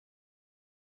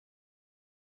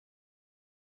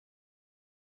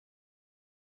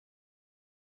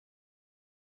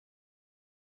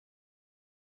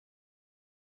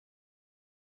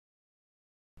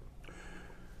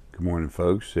Good morning,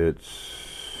 folks. It's,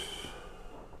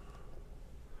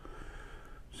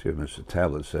 see what Mr.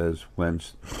 Tablet says,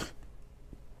 Wednesday,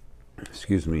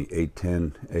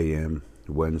 8:10 a.m.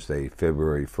 Wednesday,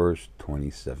 February 1st,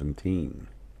 2017.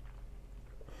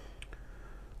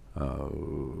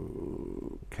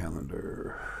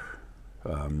 Calendar.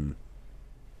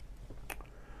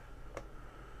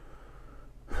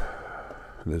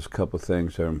 There's a couple of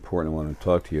things that are important I want to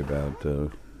talk to you about.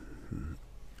 The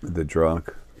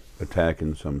Drakh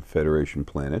attacking some Federation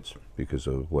planets because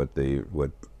of what they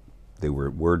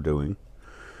were doing.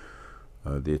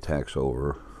 The attack's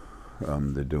over.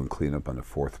 They're doing cleanup on the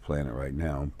fourth planet right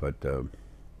now, but and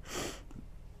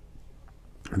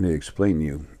they explain to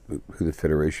you who the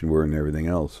Federation were and everything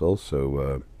else.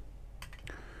 Also,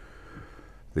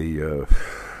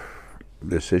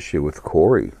 this issue with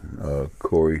Goode,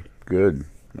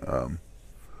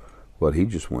 what he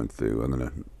just went through. I'm going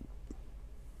to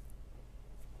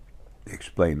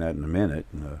explain that in a minute.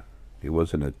 He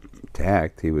wasn't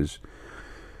attacked. He was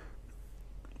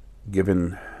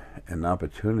given an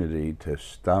opportunity to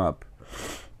stop,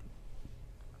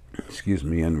 and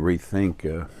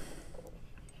rethink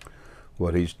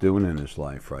what he's doing in his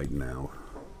life right now.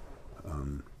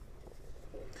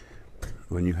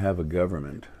 When you have a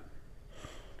government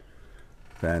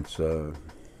that's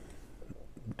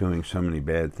doing so many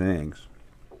bad things,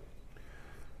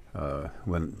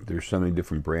 when there's so many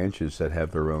different branches that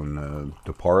have their own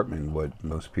department, what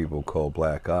most people call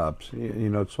black ops,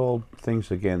 it's all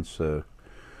things against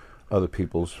other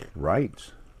people's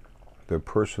rights, their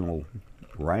personal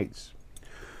rights.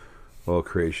 All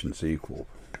creation's equal.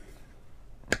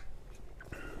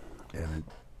 And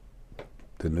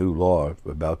the new law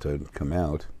about to come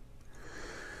out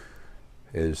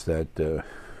is that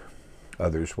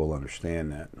others will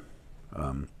understand that.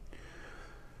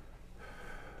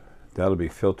 That'll be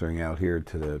filtering out here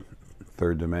to the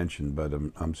third dimension, but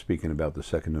I'm speaking about the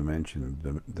second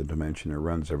dimension, the dimension that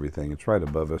runs everything. It's right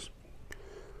above us.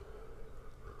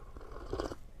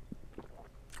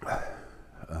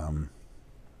 I'm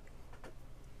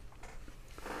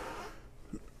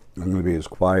going to be as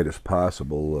quiet as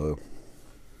possible.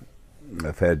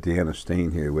 I've had Deanna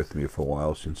Stain here with me for a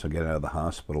while since I got out of the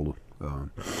hospital.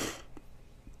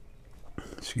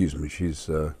 She's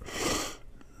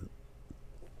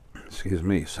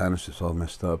sinus is all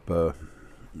messed up.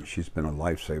 She's been a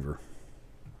lifesaver.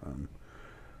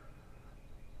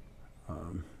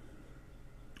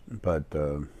 But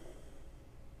the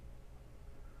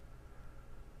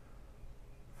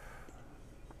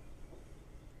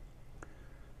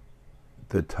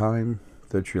time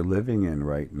that you're living in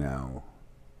right now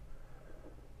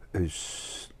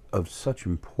is of such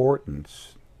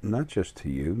importance, not just to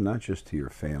you, not just to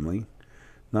your family,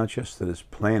 not just to this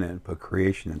planet, but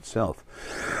creation itself.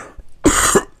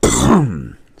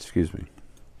 Excuse me.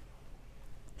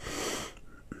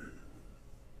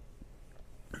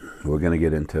 We're going to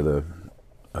get into the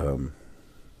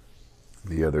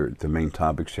main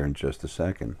topics here in just a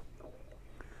second.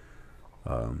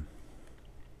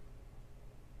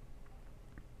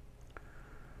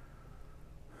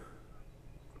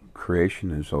 Creation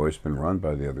has always been run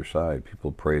by the other side.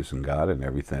 People praising God and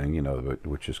everything,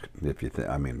 which is,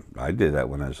 I did that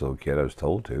when I was a little kid. I was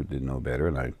told to, didn't know better,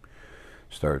 and I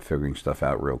started figuring stuff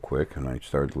out real quick, and I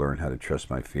started to learn how to trust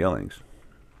my feelings.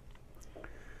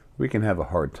 We can have a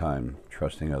hard time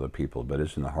trusting other people, but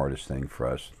isn't the hardest thing for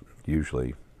us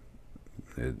usually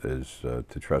is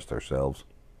to trust ourselves.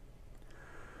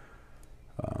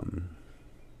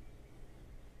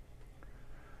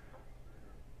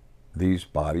 These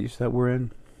bodies that we're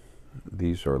in,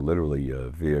 these are literally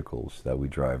vehicles that we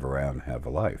drive around and have a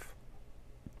life.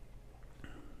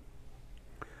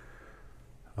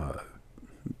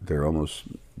 They're almost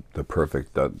the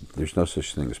perfect, there's no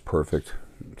such thing as perfect,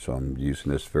 so I'm using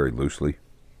this very loosely.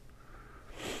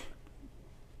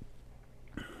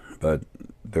 But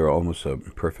they're almost a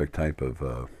perfect type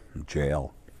of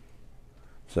jail.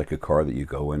 It's like a car that you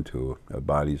go into. A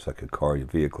body's like a car, a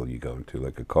vehicle you go into,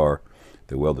 like a car.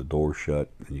 They weld the door shut,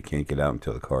 and you can't get out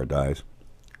until the car dies.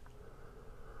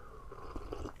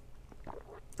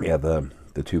 Yeah, the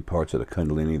two parts of the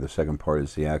Kundalini. The second part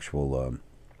is the actual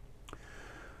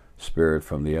spirit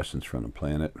from the essence from the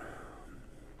planet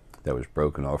that was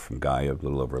broken off from Gaia a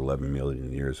little over 11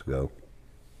 million years ago.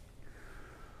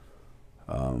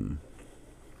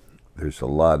 There's a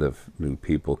lot of new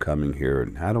people coming here,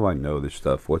 and how do I know this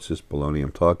stuff? What's this baloney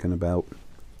I'm talking about?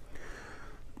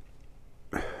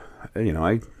 I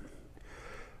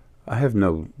have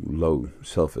no low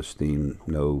self-esteem,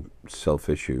 no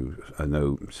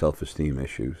no self-esteem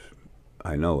issues.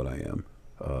 I know what I am.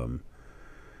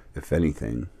 If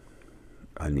anything,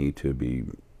 I need to be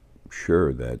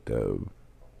sure that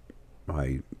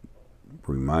I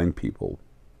remind people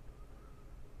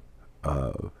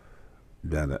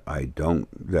that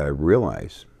I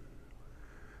realize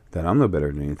that I'm no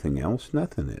better than anything else.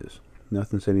 Nothing is.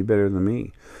 Nothing's any better than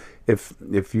me. If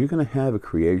you're going to have a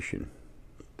creation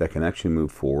that can actually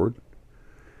move forward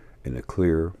in a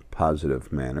clear,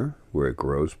 positive manner where it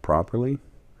grows properly,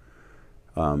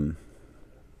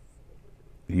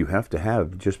 you have to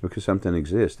have, just because something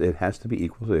exists, it has to be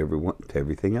equal to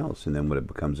everything else. And then when it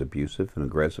becomes abusive and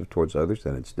aggressive towards others,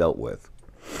 then it's dealt with.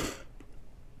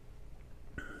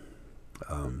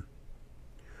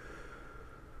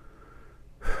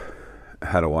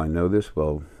 How do I know this?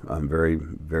 Well, I'm very,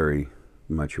 very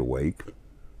much awake.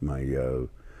 My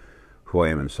who I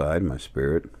am inside, my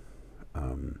spirit.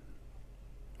 I'm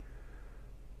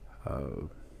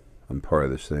part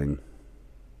of this thing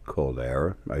called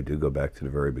era. I do go back to the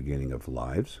very beginning of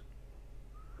lives.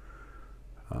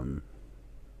 I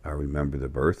remember the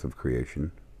birth of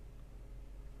creation.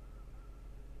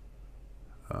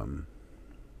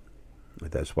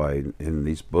 That's why in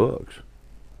these books,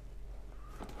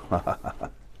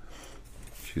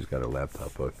 she's got her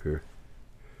laptop up here.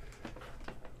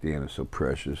 Deanna's so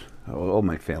precious. All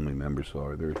my family members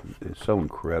are. They're so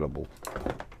incredible.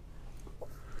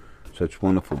 Such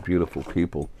wonderful, beautiful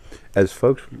people. As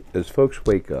folks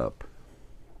wake up,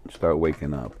 start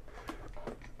waking up,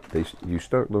 you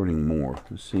start learning more,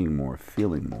 seeing more,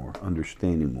 feeling more,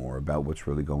 understanding more about what's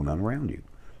really going on around you.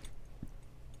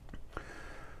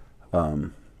 A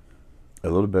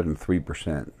little better than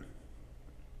 3%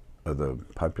 of the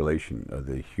population, of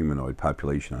the humanoid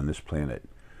population on this planet,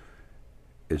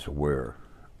 is aware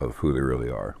of who they really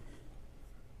are.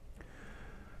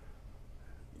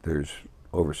 There's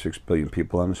over 6 billion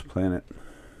people on this planet.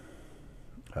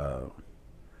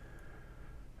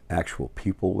 Actual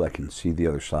people that can see the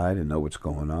other side and know what's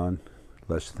going on,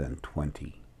 less than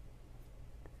 20.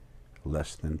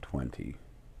 Less than 20.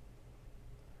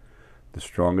 The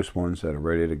strongest ones that are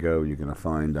ready to go, you're going to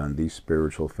find on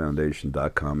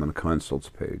thespiritualfoundation.com on the consults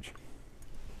page.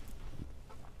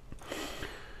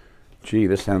 Gee,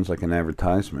 this sounds like an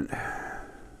advertisement.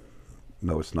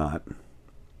 No, it's not.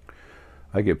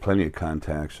 I get plenty of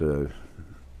contacts, YouTube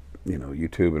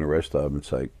and the rest of them.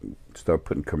 It's like, start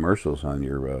putting commercials on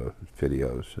your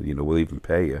videos. We'll even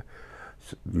pay you.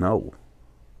 No.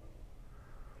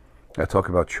 I talk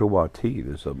about Chihuahua tea.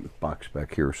 There's a box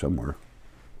back here somewhere.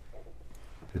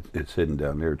 It's hidden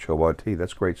down there. Chihuahua tea.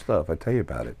 That's great stuff. I tell you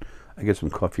about it. I get some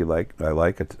coffee I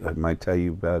like it. I might tell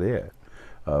you about it.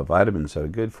 Vitamins that are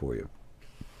good for you.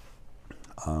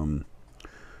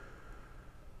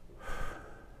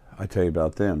 I tell you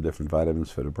about them. Different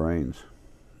vitamins for the brains,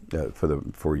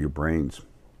 for your brains.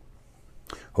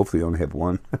 Hopefully, you only have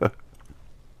one.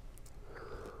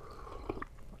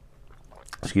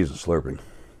 Excuse the slurping.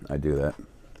 I do that.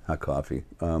 Hot coffee.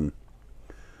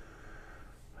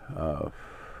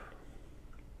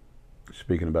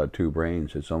 Speaking about two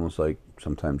brains, it's almost like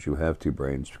sometimes you have two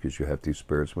brains because you have two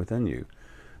spirits within you.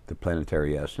 The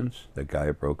planetary essence that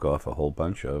Gaia broke off a whole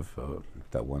bunch of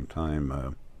that one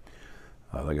time,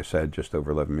 like I said, just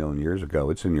over 11 million years ago.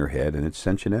 It's in your head, and it's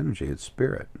sentient energy. It's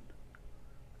spirit.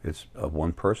 It's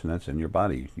one person that's in your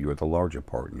body. You're the larger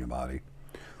part in your body.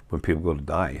 When people go to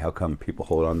die, how come people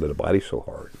hold on to the body so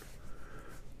hard?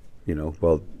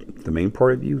 Well, the main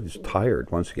part of you is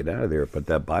tired, wants to get out of there, but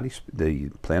that body, the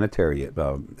planetary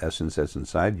essence that's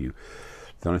inside you,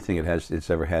 the only thing it's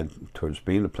ever had towards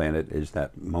being a planet is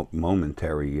that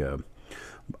momentary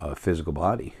physical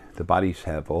body. The bodies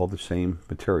have all the same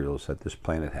materials that this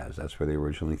planet has. That's where they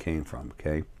originally came from,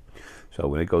 okay? So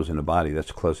when it goes in the body, that's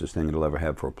the closest thing it'll ever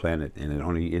have for a planet, and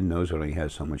it knows it only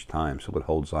has so much time, so it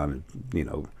holds on,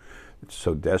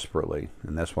 so desperately.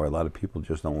 And that's why a lot of people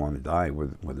just don't want to die, where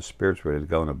the spirit's ready to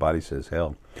go and the body says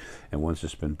hell. And once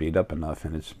it's been beat up enough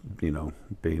and it's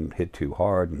being hit too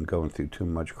hard and going through too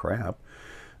much crap,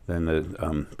 then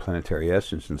the planetary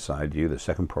essence inside you, the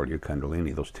second part of your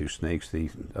kundalini, those two snakes,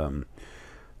 the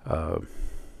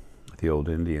old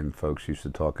Indian folks used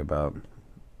to talk about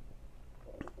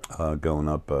going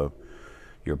up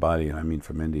your body, and I mean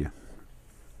from India.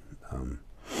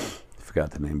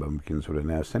 Forgot the name, but it begins with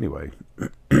an S. Anyway,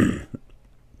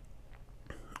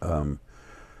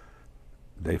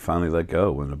 they finally let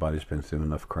go when the body's been through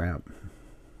enough crap.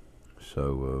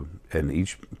 So, and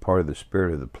each part of the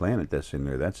spirit of the planet that's in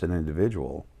there, that's an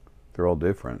individual. They're all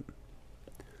different.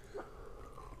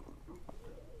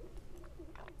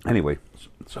 Anyway,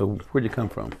 so where'd you come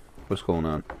from? What's going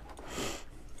on?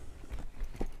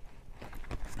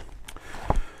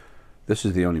 This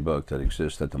is the only book that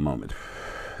exists at the moment.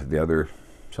 The other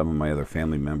some of my other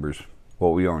family members,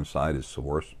 what we are inside is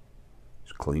source.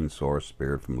 It's clean source,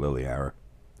 spirit from Lily Ara.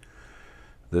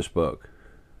 This book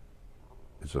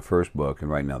is the first book, and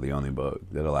right now the only book,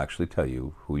 that'll actually tell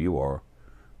you who you are,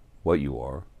 what you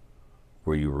are,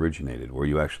 where you originated, where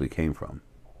you actually came from.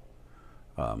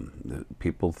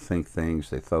 People think things,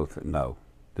 they thought, no,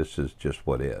 this is just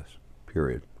what is,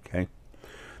 period, okay?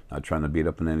 Not trying to beat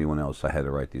up on anyone else. I had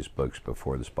to write these books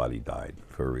before this body died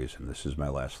for a reason. This is my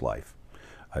last life.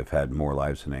 I've had more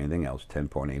lives than anything else,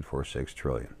 10.846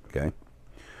 trillion, okay?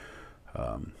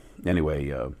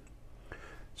 Anyway,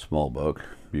 small book.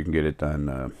 You can get it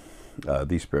on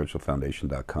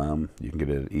thespiritualfoundation.com. You can get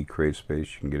it at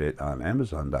eCreateSpace. You can get it on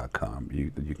Amazon.com. You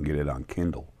can get it on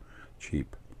Kindle,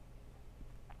 cheap.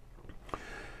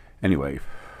 Anyway,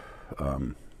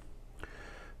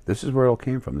 this is where it all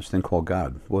came from, this thing called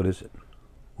God. What is it?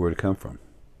 Where did it come from?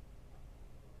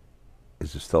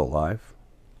 Is it still alive?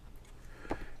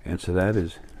 Answer to that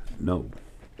is no.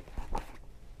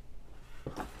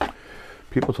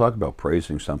 People talk about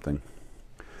praising something.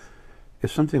 If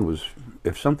something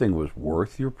was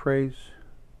worth your praise,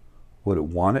 would it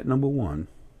want it, number one?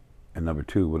 And number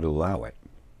two, would it allow it?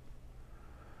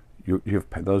 You have,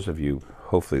 those of you,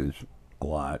 hopefully there's a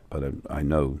lot, but I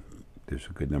know there's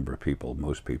a good number of people,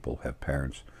 most people have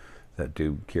parents that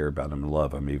do care about them and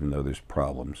love them, even though there's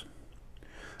problems.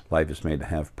 Life is made to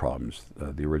have problems.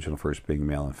 The original first being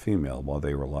male and female, while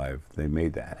they were alive, they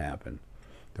made that happen.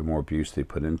 The more abuse they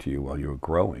put into you while you were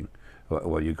growing,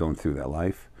 while you're going through that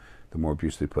life, the more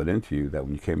abuse they put into you, that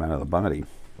when you came out of the body,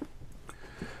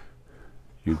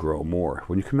 you grow more.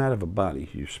 When you come out of a body,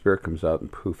 your spirit comes out and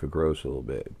poof, it grows a little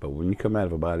bit. But when you come out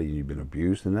of a body and you've been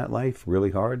abused in that life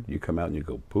really hard, you come out and you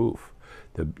go poof.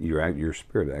 Your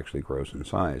spirit actually grows in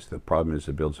size. The problem is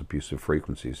it builds abusive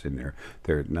frequencies in there.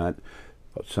 They're not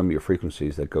some of your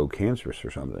frequencies that go cancerous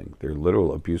or something. They're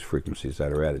literal abuse frequencies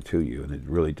that are added to you, and it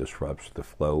really disrupts the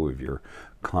flow of your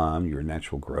calm, your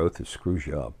natural growth. It screws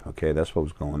you up. Okay, that's what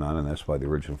was going on, and that's why the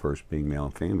original first being male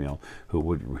and female, who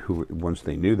once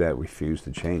they knew that, refused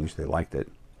to change. They liked it.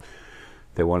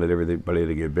 They wanted everybody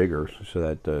to get bigger, so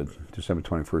that December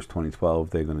 21st,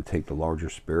 2012, they're going to take the larger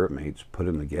spirit mates, put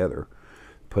them together,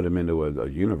 put them into a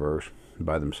universe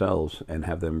by themselves, and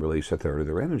have them release a third of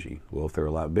their energy. Well, if they're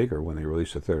a lot bigger, when they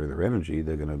release a third of their energy,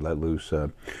 they're going to let loose,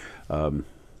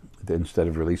 instead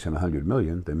of releasing 100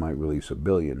 million, they might release 1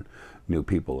 billion new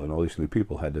people. And all these new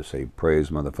people had to say,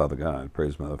 praise Mother, Father, God,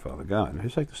 praise Mother, Father, God. And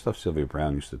it's like the stuff Sylvia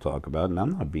Brown used to talk about, and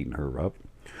I'm not beating her up.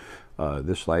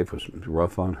 This life was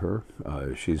rough on her.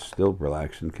 She's still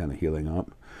relaxing, kind of healing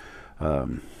up.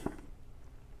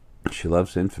 She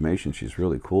loves information. She's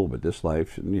really cool. But this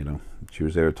life, you know, she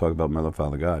was there to talk about Mother,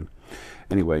 Father, God.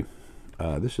 Anyway,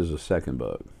 this is the second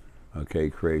book. Okay,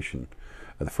 creation.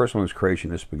 The first one was creation,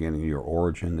 this beginning, your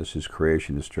origin. This is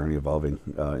creation, this journey evolving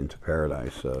into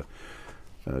paradise.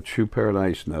 True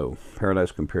paradise, no.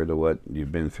 Paradise compared to what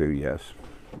you've been through, yes.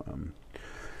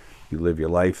 You live your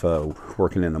life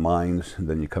working in the mines, and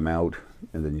then you come out,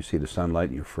 and then you see the sunlight,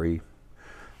 and you're free.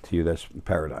 To you, that's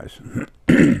paradise.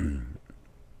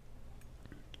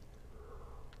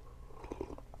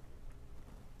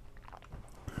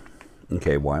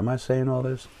 Okay, why am I saying all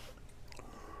this?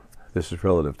 This is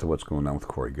relative to what's going on with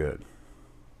Corey Goode.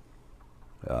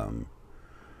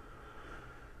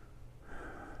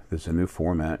 There's a new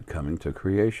format coming to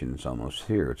creation. It's almost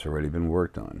here. It's already been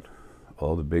worked on.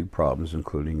 All the big problems,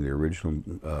 including the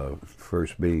original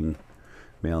first being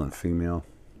male and female.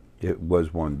 It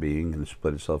was one being and it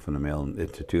split itself into male and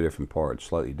into two different parts,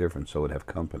 slightly different, so it would have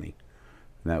company.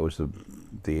 And that was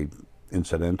the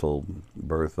incidental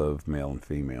birth of male and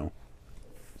female.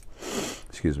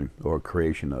 Excuse me, or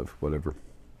creation of whatever.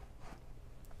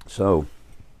 So,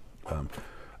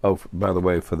 oh, by the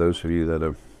way, for those of you that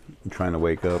are trying to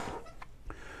wake up,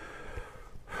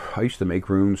 I used to make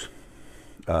rooms.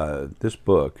 This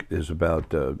book is about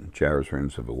Jara's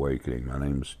Runes of Awakening. My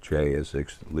name is Jay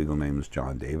Essex. Legal name is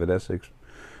John David Essex.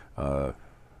 A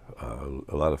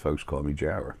lot of folks call me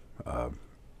Jara.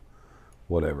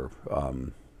 Whatever.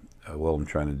 What I'm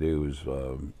trying to do is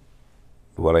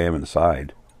what I am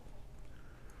inside.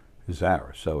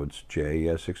 Zara, so it's J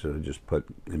Essex. So I just put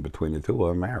in between the two.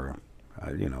 Well, I'm Ara.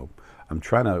 You know, I'm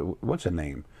trying to. What's a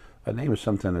name? A name is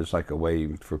something that's like a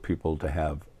way for people to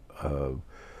have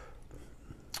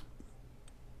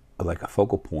like a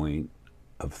focal point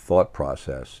of thought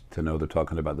process to know they're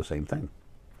talking about the same thing.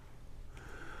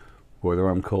 Whether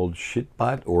I'm called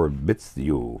Shitbot or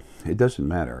Bitsu, it doesn't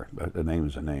matter. A name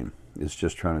is a name. It's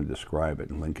just trying to describe it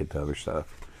and link it to other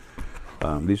stuff.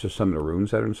 These are some of the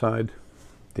runes that are inside.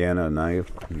 Diana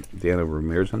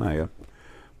Ramirez Anaya,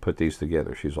 put these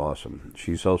together. She's awesome.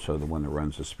 She's also the one that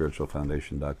runs the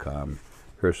spiritualfoundation.com.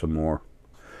 Here's some more.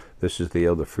 This is the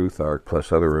Elder Fruth Arc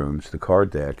plus other runes. The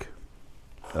card deck.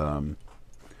 The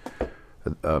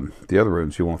other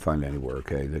runes you won't find anywhere,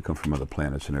 okay? They come from other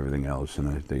planets and everything else,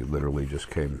 and they literally just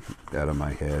came out of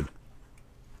my head.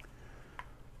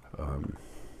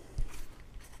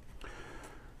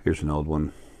 Here's an old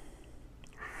one.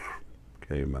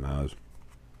 Okay, Manaz.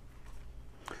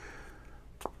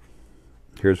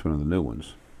 Here's one of the new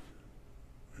ones.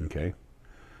 Okay?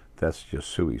 That's just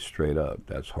Sui straight up.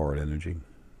 That's hard energy.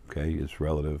 Okay? It's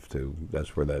relative to,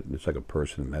 that's where that, it's like a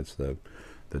person. That's the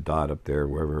dot up there,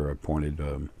 wherever I pointed.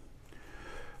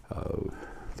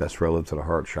 That's relative to the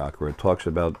heart chakra. It talks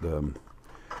about,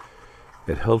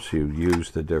 it helps you use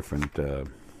the different,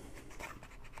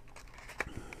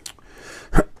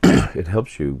 it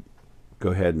helps you go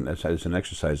ahead and, as an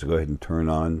exercise, to go ahead and turn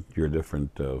on your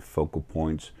different focal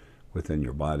points within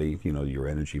your body, you know, your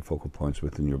energy focal points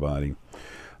within your body.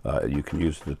 You can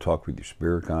use it to talk with your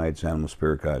spirit guides, animal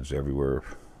spirit guides everywhere.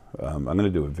 I'm going to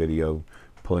do a video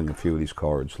pulling a few of these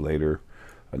cards later.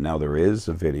 Now there is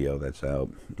a video that's out,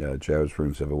 Jazz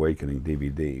Runes of Awakening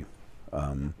DVD,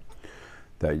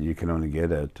 that you can only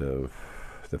get at the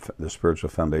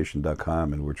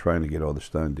spiritualfoundation.com, and we're trying to get all this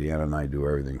done. Deanna and I do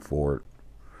everything for it,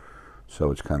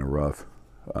 so it's kind of rough.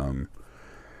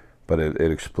 But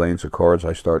it explains the cards.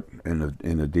 I start in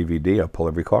the DVD. I pull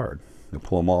every card. I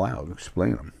pull them all out and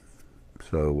explain them.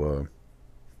 So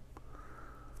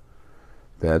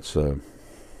that's to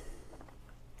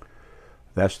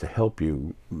help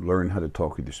you learn how to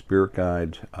talk with your spirit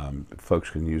guides. Folks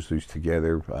can use these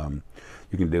together.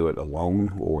 You can do it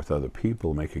alone or with other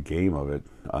people. Make a game of it.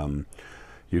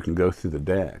 You can go through the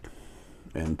deck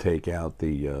and take out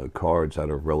the cards that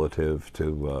are relative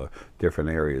to different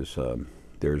areas.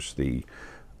 There's the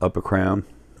upper crown,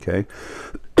 okay?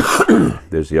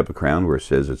 There's the upper crown where it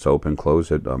says it's open,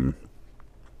 close it,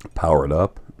 power it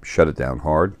up, shut it down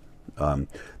hard.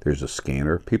 There's a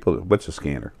scanner. People, what's a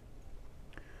scanner?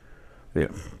 Yeah.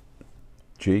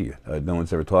 Gee, no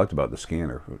one's ever talked about the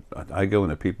scanner. I go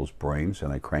into people's brains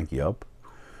and I crank you up.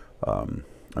 I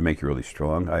make you really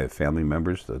strong. I have family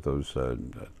members, those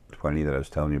 20 that I was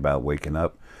telling you about waking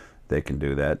up, they can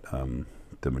do that.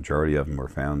 The majority of them are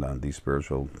found on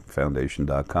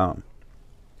thespiritualfoundation.com.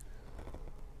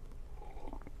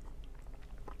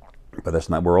 But that's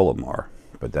not where all of them are.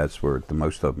 But that's where the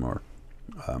most of them are.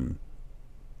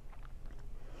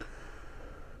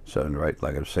 So, right,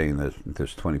 like I was saying,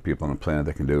 there's 20 people on the planet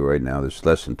that can do it right now. There's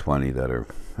less than 20 that are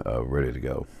ready to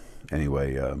go.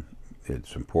 Anyway,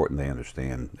 it's important they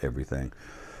understand everything.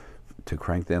 To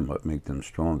crank them up, make them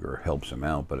stronger, helps them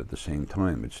out, but at the same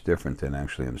time, it's different than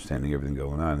actually understanding everything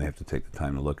going on. They have to take the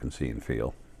time to look and see and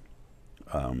feel.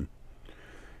 And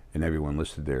everyone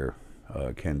listed there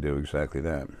can do exactly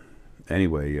that.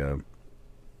 Anyway,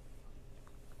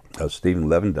 Stephen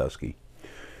Lewandowski,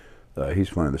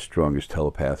 he's one of the strongest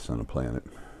telepaths on the planet.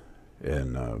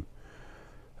 And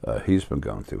he's been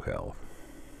going through hell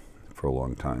for a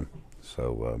long time.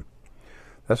 So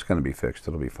that's going to be fixed.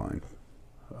 It'll be fine.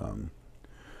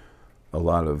 A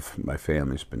lot of my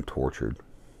family's been tortured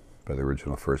by the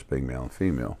original first being male and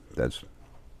female. That's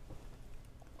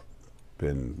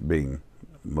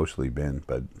mostly been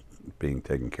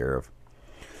taken care of.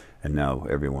 And now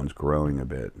everyone's growing a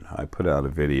bit. I put out a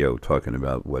video talking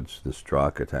about what's the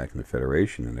Strzok attack in the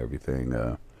Federation and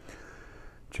everything.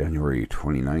 January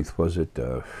 29th, was it?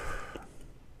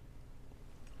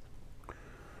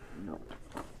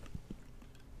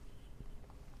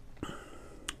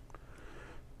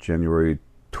 January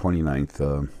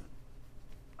 29th,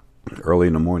 early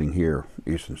in the morning here,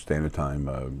 Eastern Standard Time,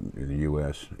 in the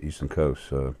U.S., Eastern Coast,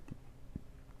 there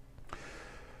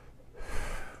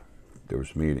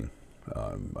was a meeting.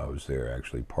 I was there,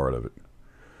 actually, part of it,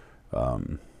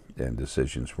 and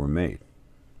decisions were made.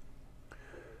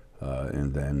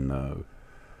 And then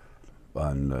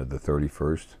on the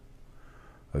 31st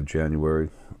of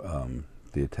January,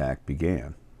 the attack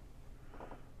began.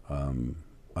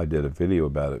 I did a video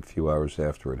about it a few hours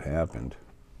after it happened,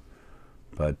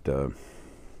 but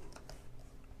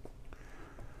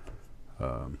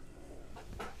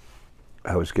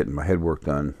I was getting my head work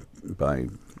done by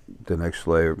the next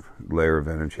layer of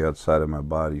energy outside of my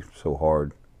body so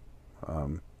hard.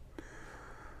 I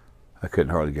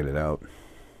couldn't hardly get it out,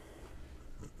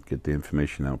 get the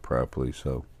information out properly,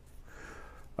 so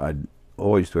I'd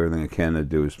always do everything I can to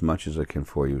do as much as I can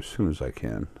for you as soon as I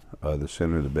can. The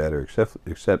sooner the better,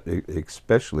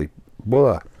 especially,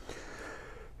 blah,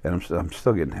 and I'm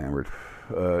still getting hammered,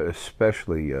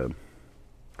 especially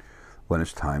when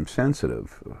it's time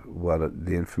sensitive. What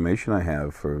the information I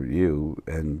have for you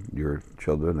and your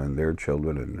children and their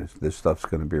children, and this stuff's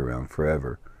going to be around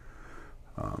forever.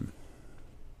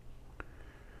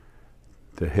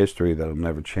 The history that'll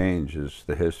never change is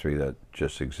the history that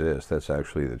just exists. That's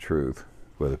actually the truth.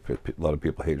 Whether a lot of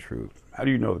people hate truth. How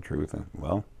do you know the truth?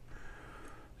 Well,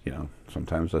 you know,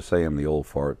 sometimes I say I'm the old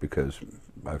fart because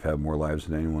I've had more lives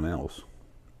than anyone else.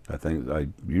 I think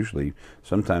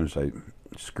sometimes I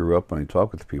screw up when I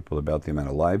talk with people about the amount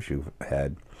of lives you've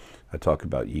had. I talk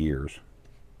about years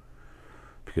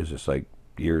because it's like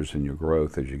years in your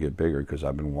growth as you get bigger, because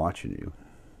I've been watching you.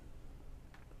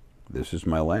 This is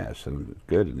my last, and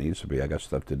good, it needs to be. I got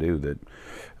stuff to do that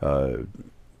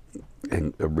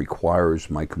and requires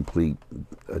my complete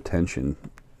attention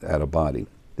at a body.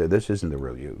 This isn't the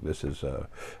real you. This is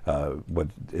what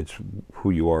it's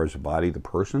who you are as a body. The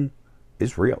person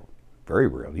is real, very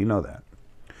real. You know that.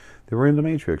 They were in the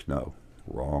Matrix. No,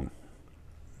 wrong.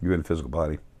 You're in a physical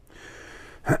body.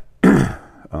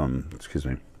 Excuse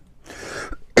me.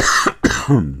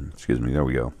 Excuse me. There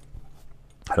we go.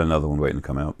 Had another one waiting to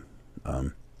come out.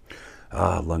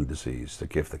 Lung disease, the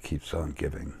gift that keeps on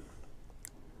giving.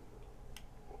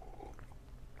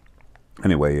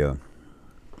 Anyway,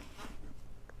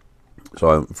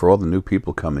 so for all the new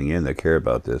people coming in that care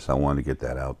about this, I want to get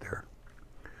that out there.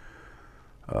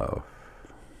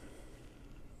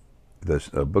 This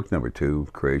book number 2,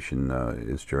 Creation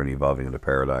is Journey Evolving into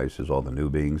Paradise, is all the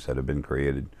new beings that have been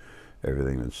created,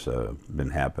 everything that's been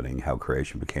happening, how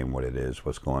creation became what it is,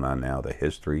 what's going on now, the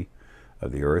history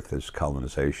of the earth, is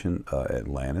colonization,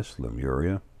 Atlantis,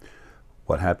 Lemuria.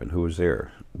 What happened? Who was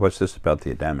there? What's this about the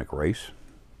Adamic race?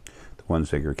 The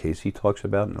ones Edgar Casey talks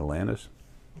about in Atlantis.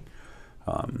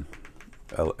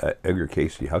 Edgar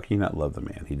Casey, how can you not love the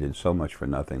man? He did so much for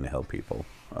nothing to help people.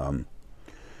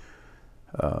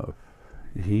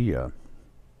 He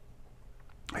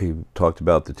talked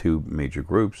about the 2 major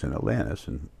groups in Atlantis,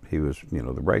 and he was, you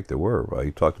know, right, there were.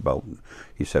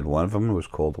 He said one of them was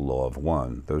called the Law of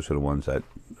One. Those are the ones that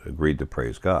agreed to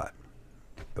praise God,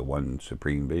 the one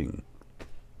supreme being.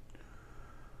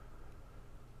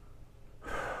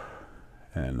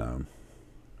 And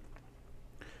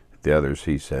the others,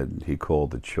 he said, he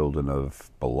called the children of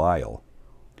Belial.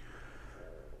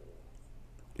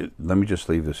 Let me just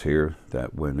leave this here,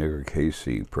 that when Edgar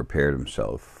Casey prepared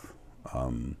himself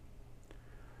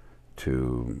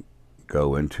to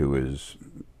go into his,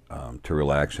 to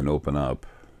relax and open up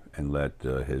and let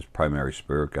his primary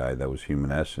spirit guide, that was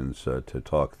human essence, to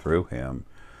talk through him,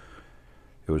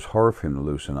 it was hard for him to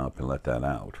loosen up and let that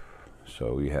out.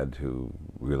 So he had to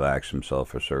relax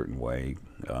himself a certain way,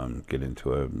 get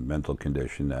into a mental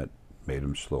condition that made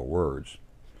him slow words.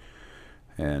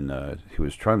 And he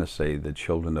was trying to say the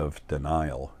children of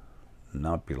denial,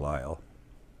 not Belial.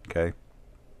 Okay?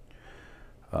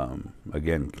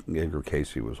 Again, Edgar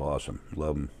Casey was awesome.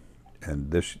 Love him.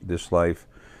 And this life,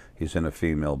 he's in a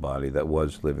female body that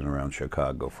was living around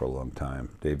Chicago for a long time.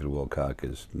 David Wilcock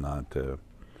is not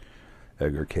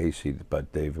Edgar Casey,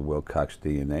 but David Wilcock's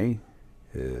DNA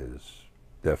is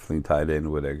definitely tied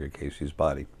in with Edgar Casey's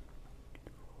body.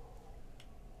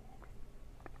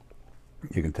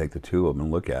 You can take the 2 of them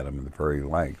and look at them, and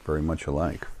they're very much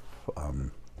alike.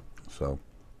 So,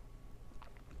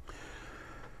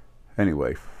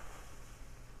 anyway,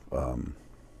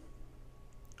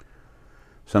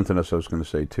 something else I was going to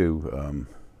say too.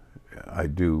 I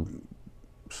do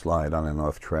slide on and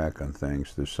off track on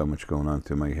things. There's so much going on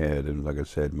through my head, and like I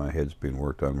said, my head's being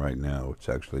worked on right now. It's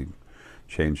actually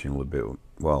changing a little bit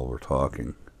while we're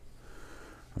talking.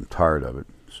 I'm tired of it,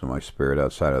 so my spirit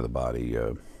outside of the body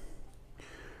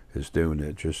is doing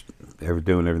it,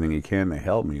 doing everything he can to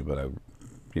help me. But at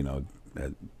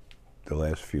the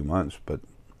last few months, but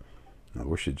I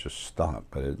wish it just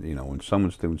stopped. But when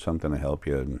someone's doing something to help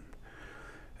you,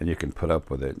 and you can put up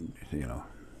with it,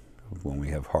 when we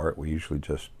have heart, we usually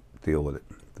just deal with it.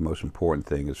 The most important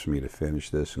thing is for me to finish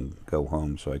this and go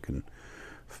home, so I can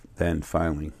then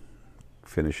finally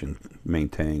finish and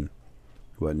maintain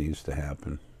what needs to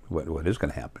happen, what is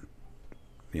going to happen.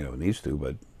 It needs to,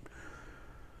 but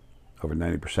over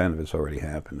 90% of it's already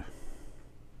happened.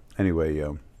 Anyway,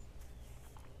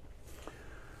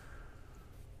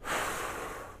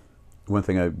 one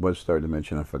thing I was starting to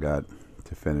mention, I forgot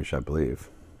to finish, I believe.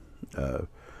 When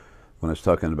I was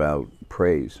talking about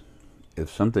praise, if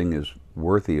something is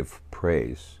worthy of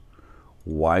praise,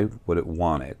 why would it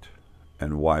want it,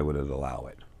 and why would it allow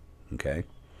it? Okay?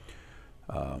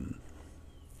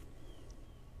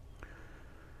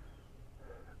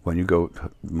 When you go,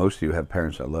 most of you have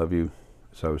parents that love you.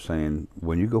 So I was saying,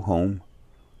 when you go home,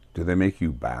 do they make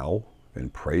you bow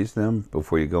and praise them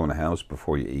before you go in the house,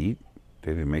 before you eat?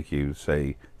 Did it make you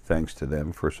say thanks to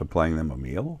them for supplying them a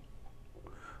meal?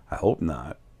 I hope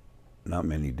not. Not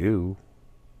many do.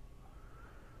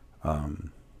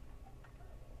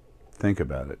 Think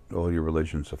about it. All your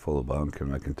religions are full of bunk,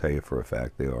 and I can tell you for a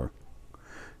fact they are.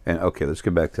 And okay, let's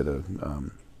get back to the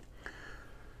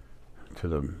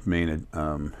main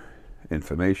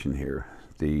information here.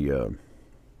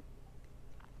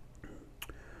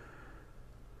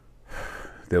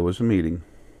 There was a meeting,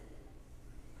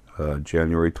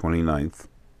 January 29th,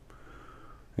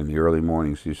 in the early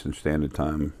mornings, Eastern Standard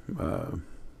Time, a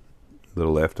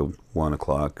little after 1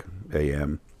 o'clock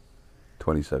a.m.,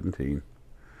 2017,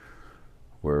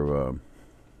 where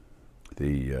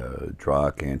the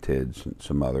Drock, Antids, and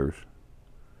some others,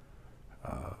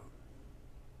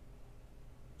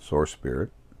 Source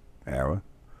Spirit, Ara,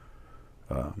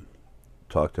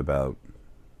 talked about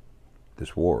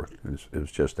this war. It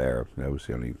was just Ara. That was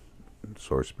the only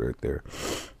Source Spirit there.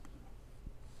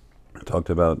 Talked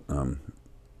about an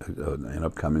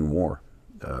upcoming war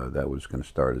that was going to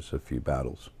start as a few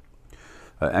battles.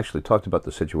 Actually talked about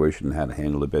the situation and how to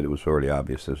handle it a bit. It was already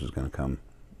obvious this was going to come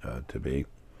to be.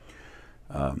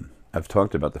 I've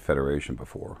talked about the Federation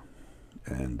before,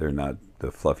 and they're not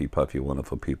the fluffy, puffy,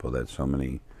 wonderful people that so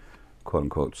many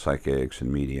quote-unquote psychics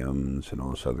and mediums and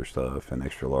all this other stuff and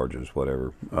extra larges,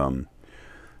 whatever,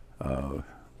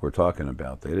 we're talking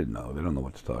about. They didn't know. They don't know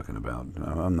what they're talking about.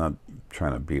 I'm not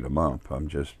trying to beat them up. I'm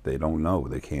just, they don't know.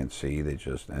 They can't see. They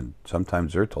just, and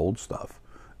sometimes they're told stuff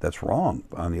that's wrong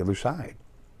on the other side.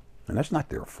 And that's not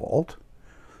their fault.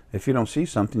 If you don't see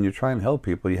something, you're trying to help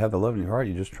people. You have the love in your heart.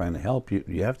 You're just trying to help.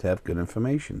 You have to have good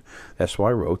information. That's why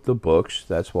I wrote the books.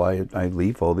 That's why I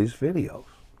leave all these videos.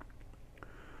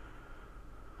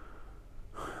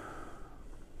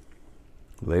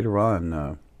 Later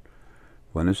on,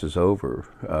 when this is over,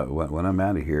 when I'm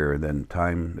out of here, and then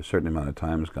time, a certain amount of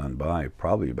time has gone by,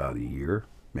 probably about a year,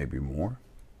 maybe more,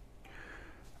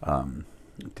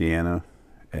 Deanna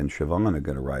and Siobhan are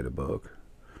going to write a book.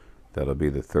 That'll be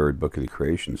the third book of the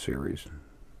creation series.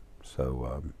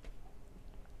 So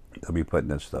they'll be putting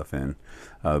that stuff in.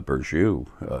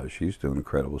 Burju, she's doing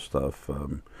incredible stuff.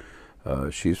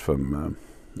 She's from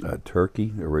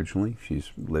Turkey originally. She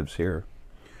lives here.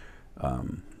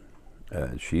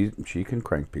 She can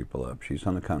crank people up. She's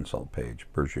on the consult page.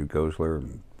 Burju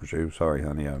Gosler. Burju, sorry,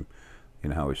 honey. You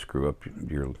know how I screw up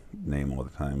your name all the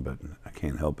time, but I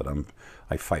can't help it.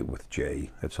 I fight with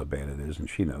Jay. That's how bad it is, and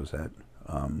she knows that.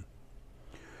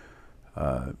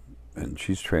 And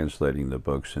she's translating the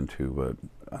books into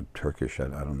Turkish. I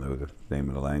don't know the name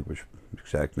of the language,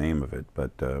 exact name of it,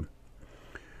 but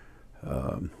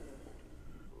and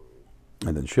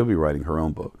then she'll be writing her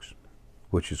own books,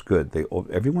 which is good.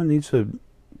 Everyone needs to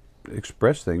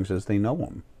express things as they know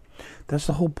them. That's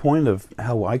the whole point of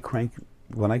how I crank,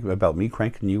 about me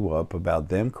cranking you up, about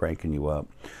them cranking you up,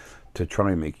 to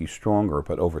try and make you stronger.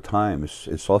 But over time,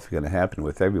 it's also going to happen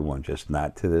with everyone, just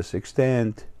not to this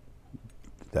extent.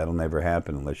 That'll never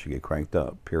happen unless you get cranked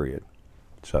up, period.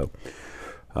 So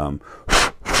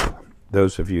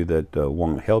those of you that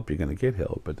want help, you're going to get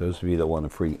help. But those of you that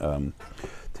want to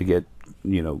get,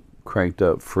 cranked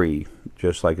up free,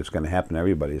 just like it's going to happen to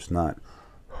everybody, it's not.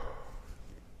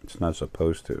 It's not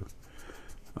supposed to.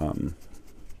 I'm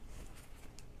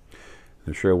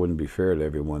sure it wouldn't be fair to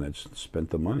everyone that's spent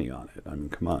the money on it. I mean,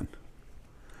 come on.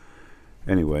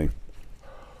 Anyway,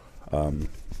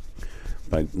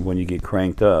 like when you get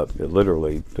cranked up, it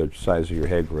literally, the size of your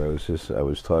head grows. I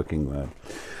was talking,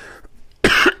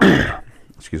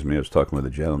 excuse me, I was talking with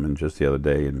a gentleman just the other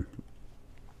day, and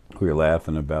we were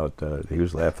laughing about, he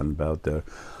was laughing about,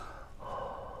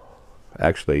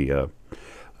 actually,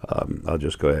 I'll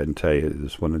just go ahead and tell you,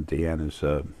 this is one of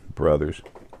Deanna's brothers.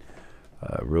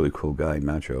 Really cool guy,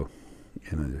 Nacho.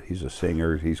 And he's a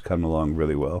singer. He's coming along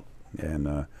really well.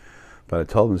 And but I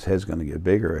told him his head's going to get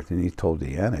bigger. And he told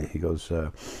Deanna, he goes,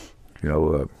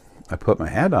 I put my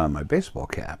hat on, my baseball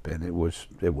cap, and it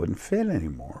wouldn't fit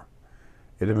anymore.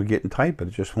 It had been getting tight, but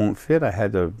it just won't fit. I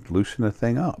had to loosen the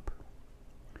thing up.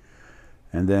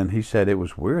 And then he said it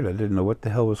was weird. I didn't know what the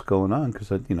hell was going on because,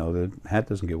 the hat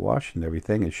doesn't get washed and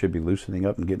everything. It should be loosening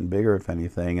up and getting bigger, if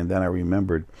anything. And then I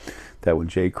remembered that when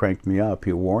Jay cranked me up,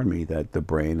 he warned me that the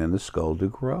brain and the skull do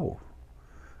grow.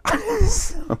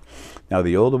 So, now,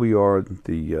 the older we are,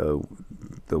 the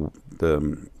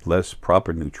less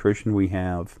proper nutrition we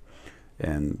have.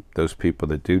 And those people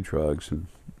that do drugs, and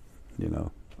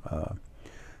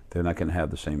they're not going to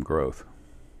have the same growth.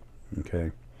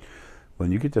 Okay?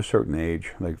 When you get to a certain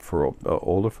age, like for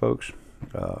older folks,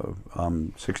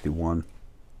 I'm 61,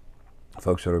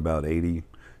 folks that are about 80,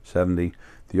 70.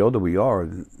 The older we are,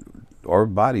 our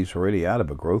body's already out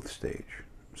of a growth stage.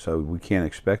 So we can't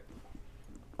expect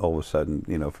all of a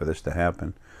sudden, for this to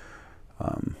happen.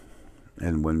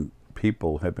 And when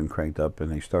people have been cranked up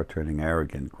and they start turning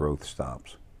arrogant, growth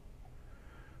stops.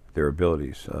 Their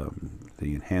abilities,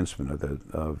 the enhancement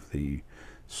of the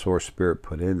source spirit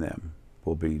put in them,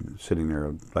 will be sitting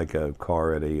there like a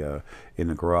car at in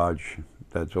the garage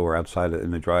or outside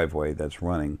in the driveway that's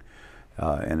running,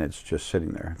 and it's just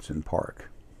sitting there. It's in park.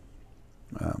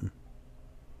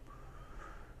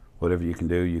 Whatever you can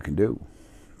do,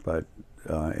 but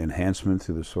enhancement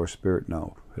through the source spirit,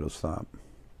 no, it'll stop.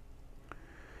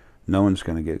 No one's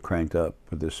going to get cranked up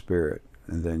with this spirit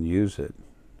and then use it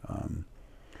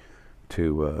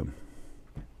to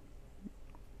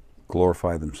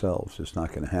glorify themselves. It's not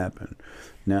going to happen.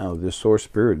 Now, this source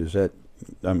spirit,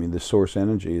 this source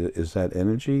energy, is that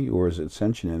energy, or is it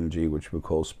sentient energy, which we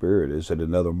call spirit? Is it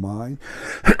another mind,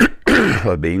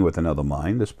 a being with another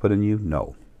mind that's put in you?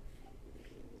 No.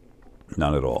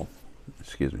 Not at all.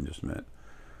 Excuse me just a minute.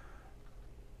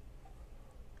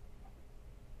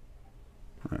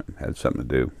 Had something to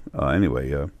do.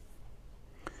 Anyway,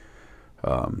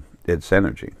 it's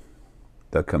energy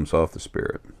that comes off the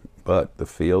spirit. But the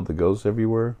field that goes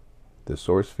everywhere, the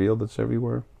source field that's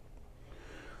everywhere,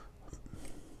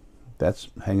 that's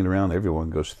hanging around everyone,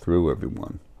 goes through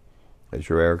everyone. As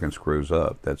your arrogance grows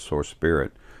up, that source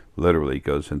spirit literally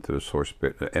goes into the source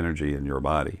spirit energy in your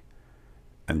body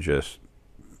and just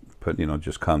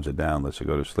calms it down, lets it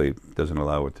go to sleep, doesn't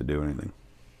allow it to do anything.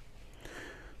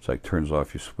 It's like turns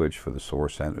off your switch for the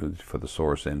source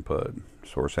input,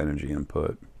 source energy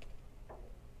input.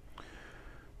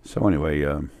 So anyway,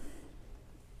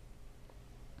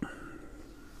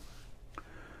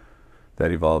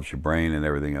 that evolves your brain and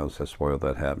everything else. That's why all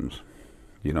that happens.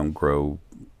 You don't grow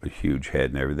a huge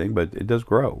head and everything, but it does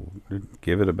grow.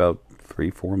 Give it about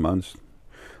 3-4 months.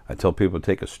 I tell people to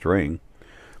take a string,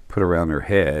 put it around their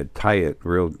head, tie it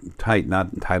real tight,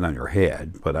 not tight on your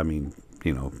head, but I mean,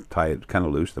 tie it kind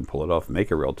of loose, then pull it off, make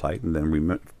it real tight, and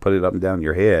then put it up and down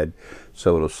your head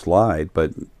so it'll slide.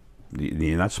 But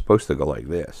you're not supposed to go like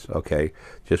this, okay?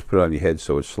 Just put it on your head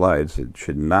so it slides. It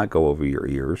should not go over your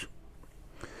ears.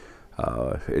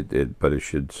 But it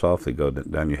should softly go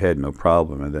down your head, no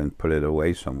problem, and then put it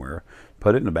away somewhere.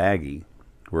 Put it in a baggie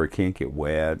where it can't get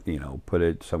wet. Put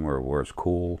it somewhere where it's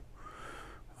cool,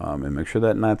 and make sure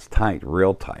that knot's tight,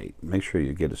 real tight. Make sure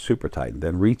you get it super tight, and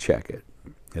then recheck it,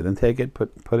 and then take it,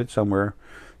 put it somewhere,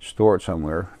 store it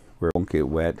somewhere where it won't get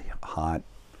wet, hot.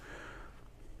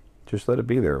 Just let it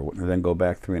be there, and then go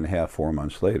back 3.5-4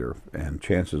 months later, and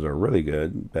chances are really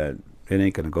good that it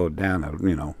ain't going to go down,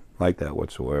 like that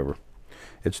whatsoever.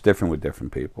 It's different with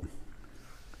different people.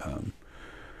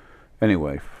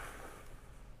 Anyway,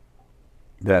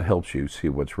 that helps you see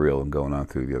what's real and going on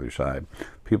through the other side.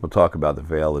 People talk about the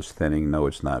veil is thinning. No,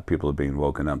 it's not. People are being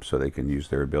woken up so they can use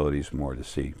their abilities more to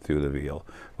see through the veil,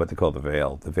 what they call the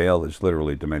veil. The veil is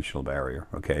literally a dimensional barrier,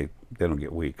 okay? They don't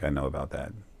get weak. I know about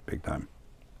that big time.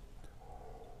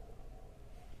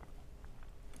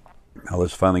 Now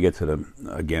let's finally get to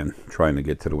trying to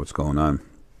get to what's going on.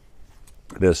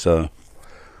 We're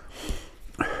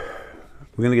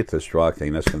going to get to the Strzok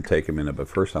thing. That's going to take a minute, but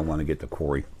first I want to get to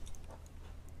Corey.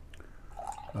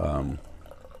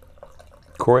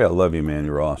 Corey, I love you, man.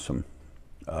 You're awesome.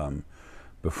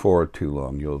 Before too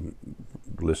long, you'll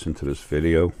listen to this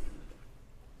video.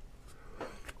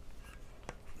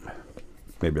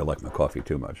 Maybe I like my coffee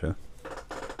too much,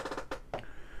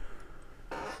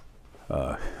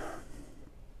 huh?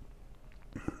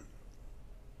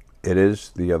 It is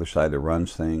the other side that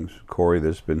runs things. Corey,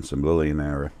 there's been some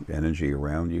millionaire energy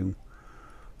around you.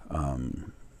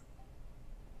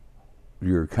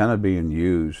 You're kind of being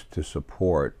used to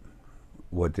support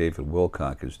what David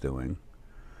Wilcock is doing.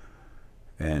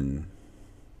 And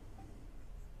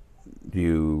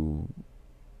you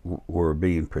were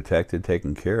being protected,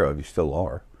 taken care of. You still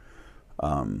are.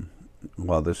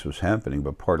 While this was happening,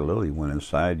 but part of Lily went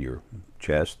inside your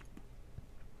chest,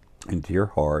 into your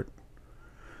heart,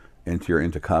 into your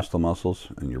intercostal muscles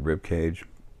and your rib cage,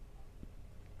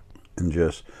 and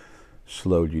just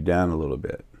slowed you down a little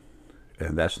bit.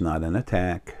 And that's not an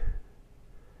attack.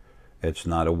 It's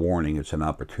not a warning. It's an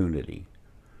opportunity.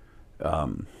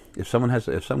 If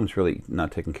someone's really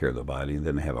not taking care of their body and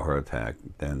then they have a heart attack,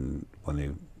 then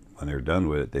when they're done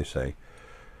with it, they say,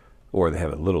 or they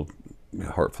have a little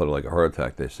heart flutter like a heart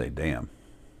attack, they say, "Damn,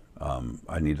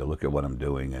 I need to look at what I'm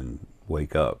doing and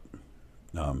wake up."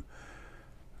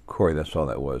 Corey, that's all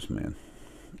that was, man.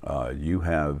 You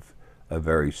have a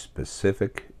very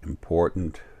specific,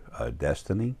 important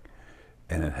destiny,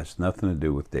 and it has nothing to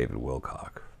do with David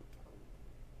Wilcock.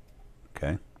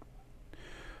 okay?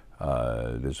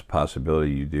 There's a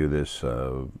possibility you do this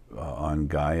on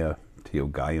Gaia,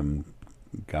 Gaia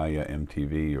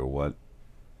MTV or what,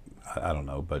 I don't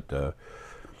know, but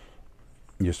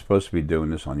you're supposed to be doing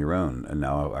this on your own. And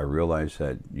now I realize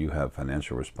that you have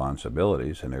financial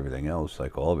responsibilities and everything else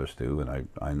like all of us do, and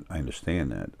I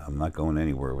understand that. I'm not going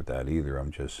anywhere with that either.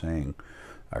 I'm just saying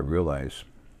I realize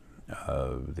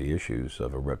the issues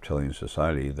of a reptilian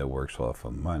society that works off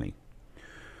of money.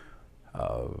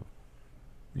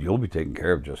 You'll be taken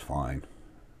care of just fine.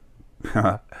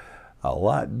 A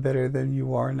lot better than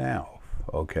you are now,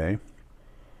 okay?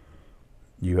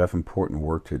 You have important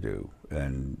work to do,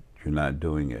 and you're not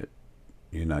doing it.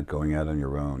 You're not going out on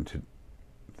your own to,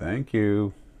 thank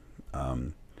you,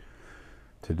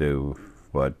 to do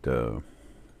what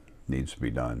needs to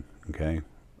be done, okay?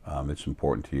 It's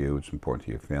important to you, it's important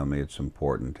to your family, it's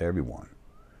important to everyone.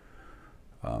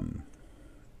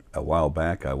 A while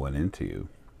back I went into you,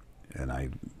 and I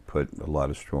put a lot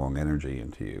of strong energy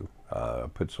into you.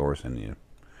 Put source in you,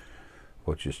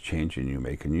 which is changing you,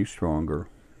 making you stronger,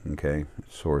 okay?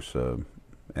 Source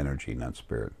energy, not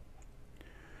spirit.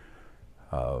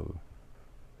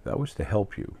 That was to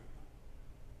help you,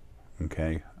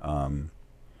 okay?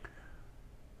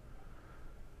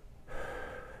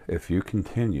 If you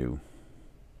continue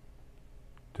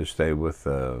to stay with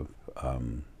David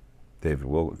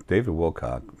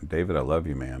Wilcock, David, I love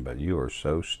you, man, but you are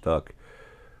so stuck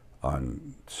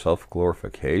on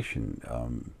self-glorification.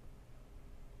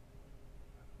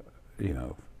 You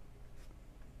know,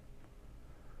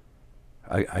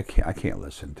 I can't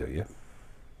listen to you.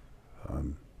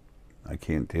 I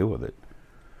can't deal with it.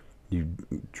 You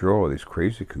draw these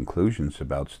crazy conclusions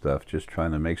about stuff, just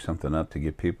trying to make something up to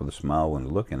get people to smile when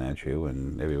they're looking at you,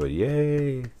 and everybody,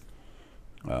 yay!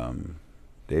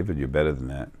 David, you're better than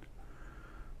that.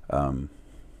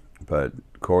 But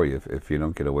Corey, if you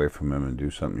don't get away from him and do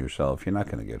something yourself, you're not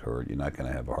going to get hurt. You're not going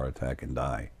to have a heart attack and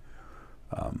die.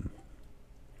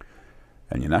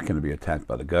 And you're not going to be attacked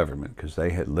by the government, because they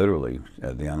had literally,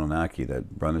 the Anunnaki that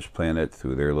run this planet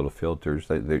through their little filters,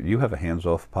 you have a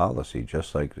hands-off policy,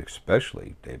 just like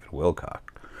especially David Wilcock,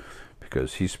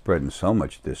 because he's spreading so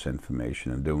much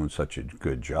disinformation and doing such a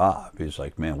good job. He's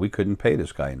like, man, we couldn't pay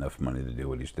this guy enough money to do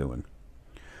what he's doing.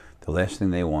 The last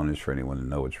thing they want is for anyone to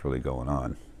know what's really going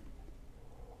on.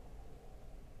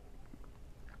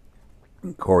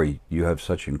 Corey, you have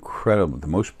such incredible, the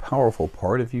most powerful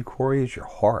part of you, Corey, is your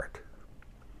heart.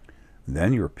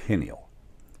 Then your pineal,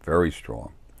 very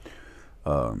strong.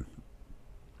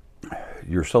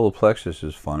 Your solar plexus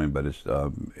is funny, but it's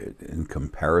in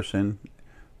comparison,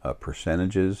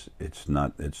 percentages, it's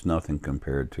nothing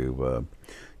compared to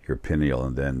your pineal,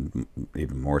 and then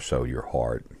even more so your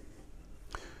heart.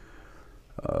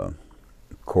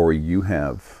 Corey, you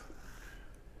have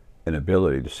an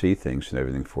ability to see things and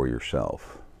everything for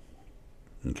yourself,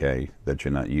 okay, that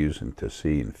you're not using to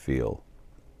see and feel.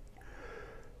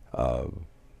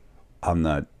 I'm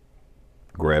not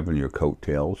grabbing your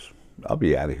coattails. I'll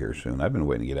be out of here soon. I've been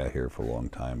waiting to get out of here for a long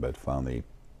time, but finally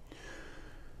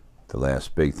the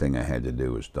last big thing I had to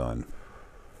do is done.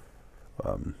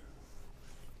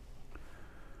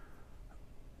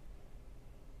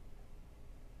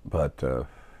 But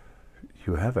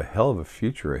you have a hell of a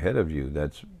future ahead of you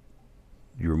that's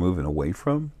you're moving away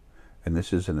from, and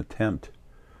this is an attempt.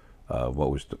 What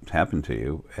was happened to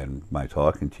you and my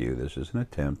talking to you, this is an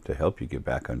attempt to help you get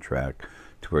back on track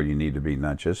to where you need to be,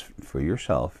 not just for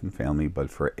yourself and family,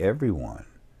 but for everyone.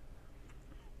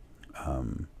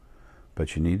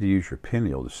 But you need to use your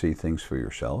pineal to see things for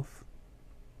yourself.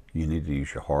 You need to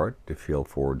use your heart to feel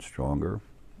forward stronger.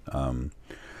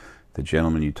 The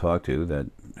gentleman you talked to that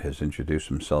has introduced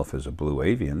himself as a blue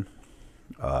avian,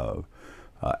 Ra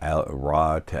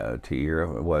Ta'ir,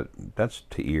 what? That's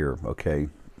Ta'ir, okay?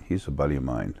 He's a buddy of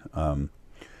mine.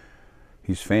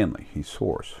 He's family. He's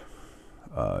Source.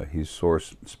 He's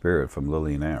Source Spirit from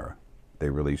Lily and Ara. They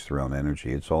released their own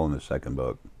energy. It's all in the second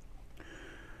book.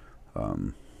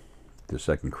 The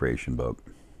second creation book.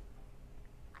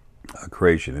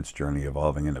 Creation, its journey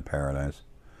evolving into paradise.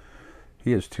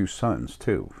 He has two sons,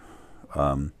 too.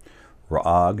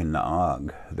 Ra'ag and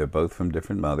Na'ag. They're both from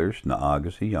different mothers. Na'ag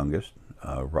is the youngest.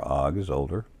 Ra'ag is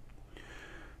older.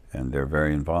 And they're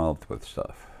very involved with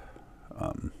stuff.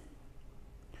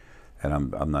 And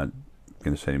I'm not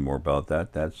going to say any more about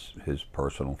that. That's his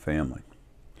personal family.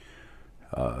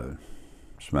 As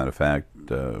a matter of fact,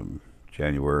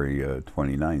 January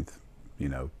 29th, you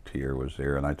know, Tier was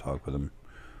there, and I talk with him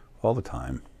all the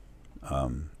time.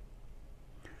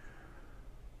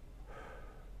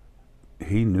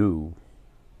 He knew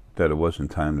that it wasn't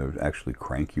time to actually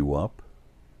crank you up.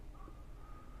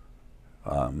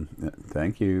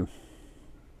 Thank you.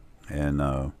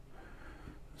 And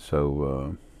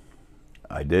so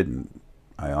I didn't.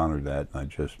 I honored that, and I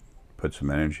just put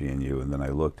some energy in you. And then I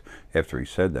looked, after he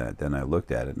said that, then I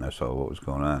looked at it and I saw what was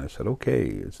going on. I said, okay,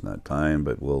 it's not time,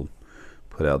 but we'll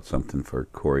put out something for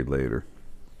Corey later.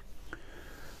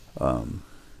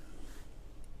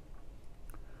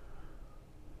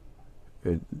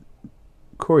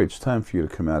 Corey, it's time for you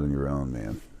to come out on your own,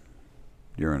 man.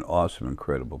 You're an awesome,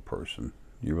 incredible person.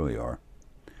 You really are.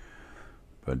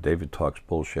 But David talks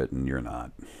bullshit and you're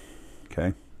not.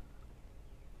 Okay?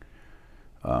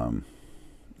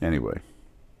 Anyway.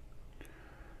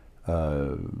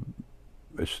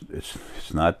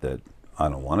 It's not that I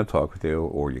don't want to talk with you,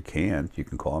 or you can't. You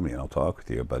can call me and I'll talk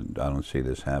with you, but I don't see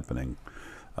this happening.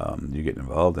 You get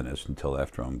involved in this until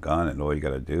after I'm gone, and all you got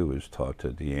to do is talk to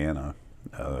Deanna,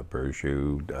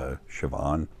 Berju,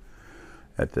 Siobhan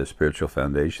at the Spiritual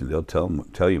Foundation. They'll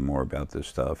tell you more about this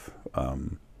stuff.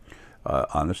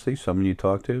 Honestly, someone you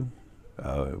talk to,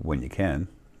 when you can,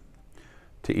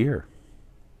 to ear.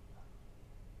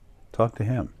 Talk to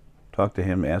him. Talk to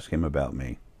him, ask him about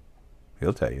me.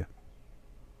 He'll tell you.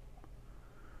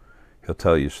 He'll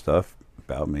tell you stuff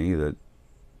about me that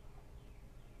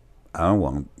I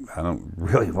don't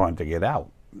really want to get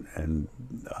out. And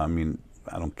I mean,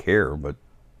 I don't care, but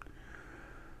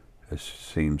it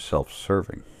seems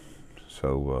self-serving.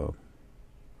 So,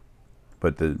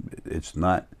 but it's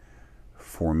not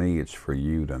for me, it's for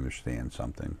you to understand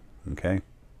something, okay?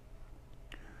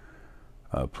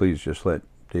 Please just let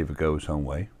David go his own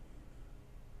way.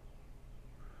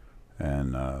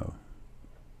 And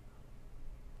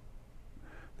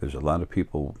there's a lot of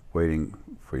people waiting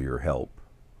for your help.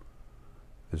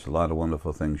 There's a lot of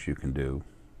wonderful things you can do.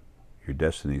 Your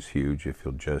destiny's huge if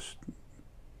you'll just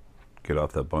get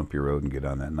off that bumpy road and get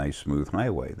on that nice smooth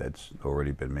highway that's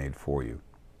already been made for you.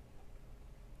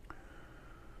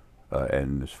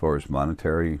 And as far as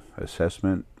monetary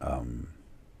assessment,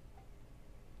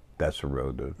 that's a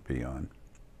road to be on.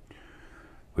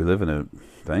 We live in a,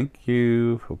 thank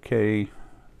you, okay,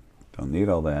 don't need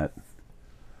all that.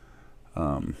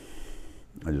 I'm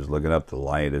just looking up, the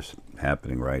light is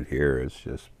happening right here.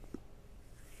 It's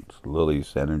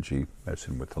Lily's energy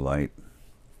messing with the light.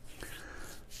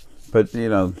 But, you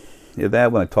know,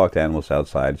 that when I talk to animals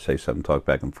outside, say something, talk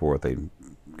back and forth, they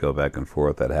go back and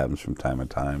forth. That happens from time to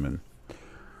time, and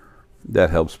that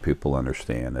helps people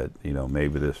understand that, you know,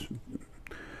 maybe this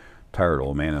tired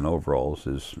old man in overalls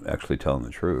is actually telling the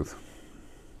truth.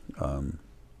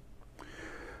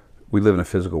 We live in a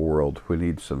physical world. We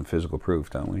need some physical proof,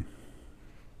 don't we?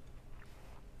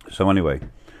 So anyway,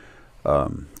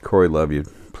 Corey, love you.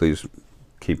 Please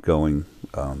keep going.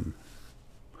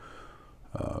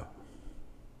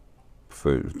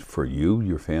 For you,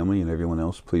 your family, and everyone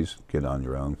else, please get on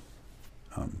your own.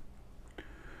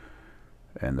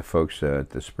 And the folks at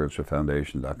the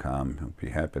spiritualfoundation.com will be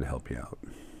happy to help you out.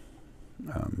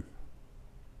 And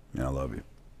I love you.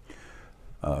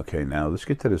 Okay, now let's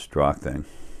get to this Drock thing.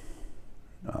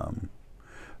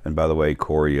 And by the way,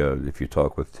 Corey, if you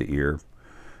talk with Ta'ir,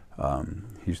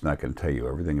 he's not going to tell you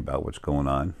everything about what's going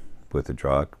on with the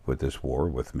Drock, with this war,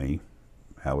 with me,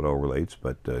 how it all relates,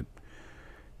 but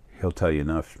he'll tell you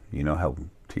enough. You know how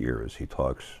Ta'ir is. He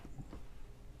talks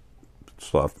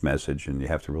soft message, and you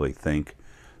have to really think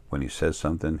when he says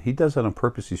something. He does that on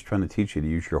purpose. He's trying to teach you to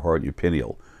use your heart, your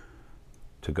pineal,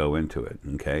 to go into it,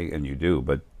 okay? And you do,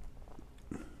 but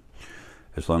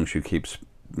as long as you keep,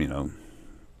 you know,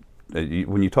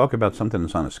 when you talk about something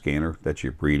that's on a scanner that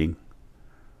you're reading,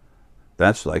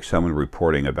 that's like someone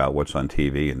reporting about what's on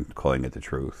TV and calling it the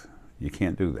truth. You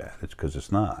can't do that. It's because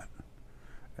it's not.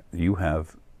 You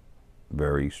have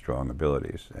very strong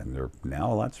abilities, and they're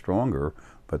now a lot stronger,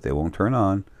 but they won't turn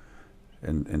on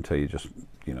until you just,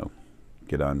 you know,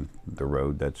 get on the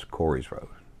road that's Corey's road,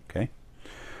 okay?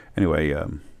 Anyway,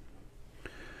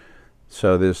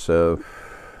 so this,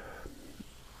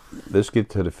 let's get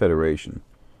to the Federation.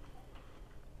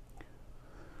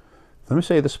 Let me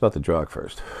say this about the Drock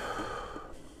first.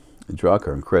 The Drock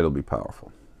are incredibly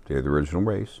powerful. They're the original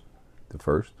race, the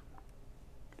first.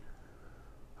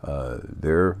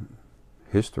 Their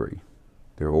history,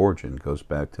 their origin goes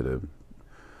back to the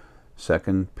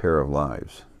second pair of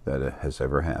lives that has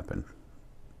ever happened.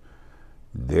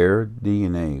 Their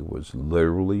DNA was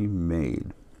literally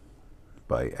made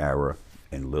by Ara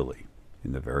and Lily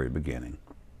in the very beginning.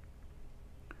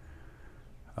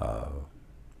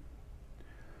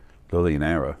 Lily and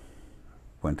Ara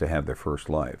went to have their first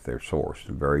life, their source,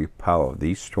 very powerful,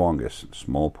 the strongest,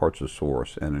 small parts of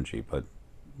source energy, but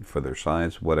for their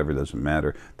size, whatever, doesn't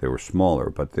matter. They were smaller,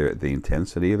 but the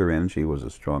intensity of their energy was the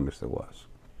strongest it was.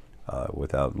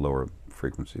 without lower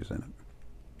frequencies in it.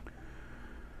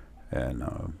 And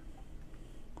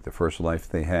the first life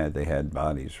they had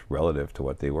bodies relative to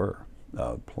what they were.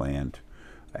 Plant,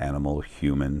 animal,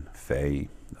 human, fey,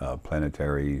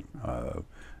 planetary,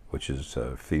 which is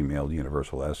female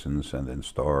universal essence, and then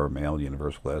star, male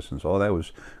universal essence. All that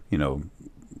was, in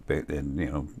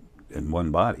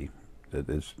one body. It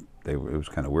was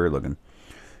kind of weird looking.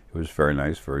 It was very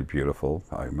nice, very beautiful.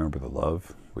 I remember the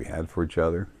love we had for each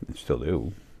other, and still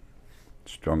do.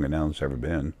 Stronger now than it's ever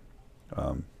been.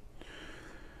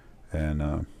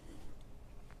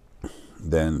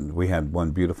 Then we had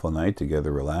one beautiful night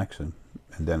together relaxing,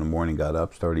 and then in the morning got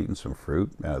up, started eating some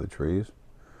fruit out of the trees,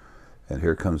 and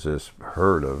here comes this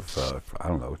herd of, I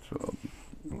don't know,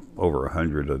 over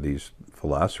 100 of these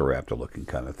velociraptor looking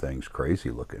kind of things, crazy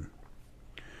looking.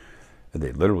 And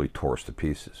they literally tore us to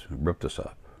pieces, ripped us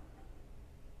up.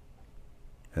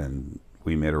 And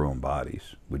we made our own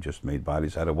bodies. We just made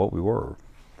bodies out of what we were.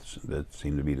 That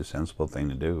seemed to be the sensible thing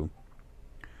to do.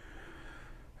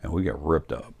 And we got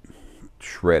ripped up,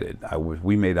 shredded.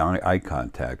 We made eye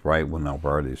contact right when our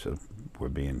bodies were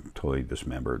being totally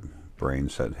dismembered,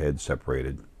 brains, head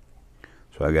separated.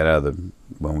 So when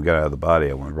we got out of the body,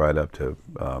 I went right up to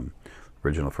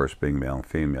original first being male and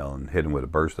female, and hit them with a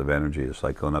burst of energy. It's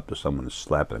like going up to someone and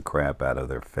slapping the crap out of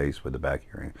their face with the back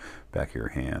of your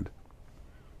hand.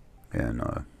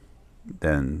 And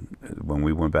then when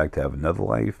we went back to have another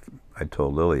life, I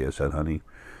told Lily, I said, honey,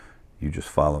 you just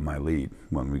follow my lead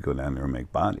when we go down there and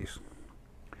make bodies.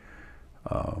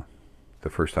 The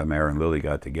first time Aaron and Lily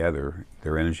got together,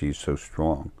 their energy is so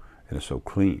strong and it's so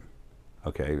clean.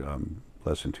 Okay,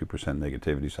 less than 2%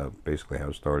 negativity is basically how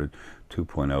it started.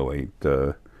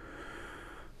 2.08,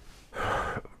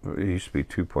 it used to be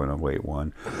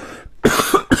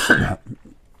 2.081.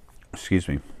 Excuse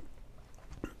me.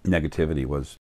 Negativity was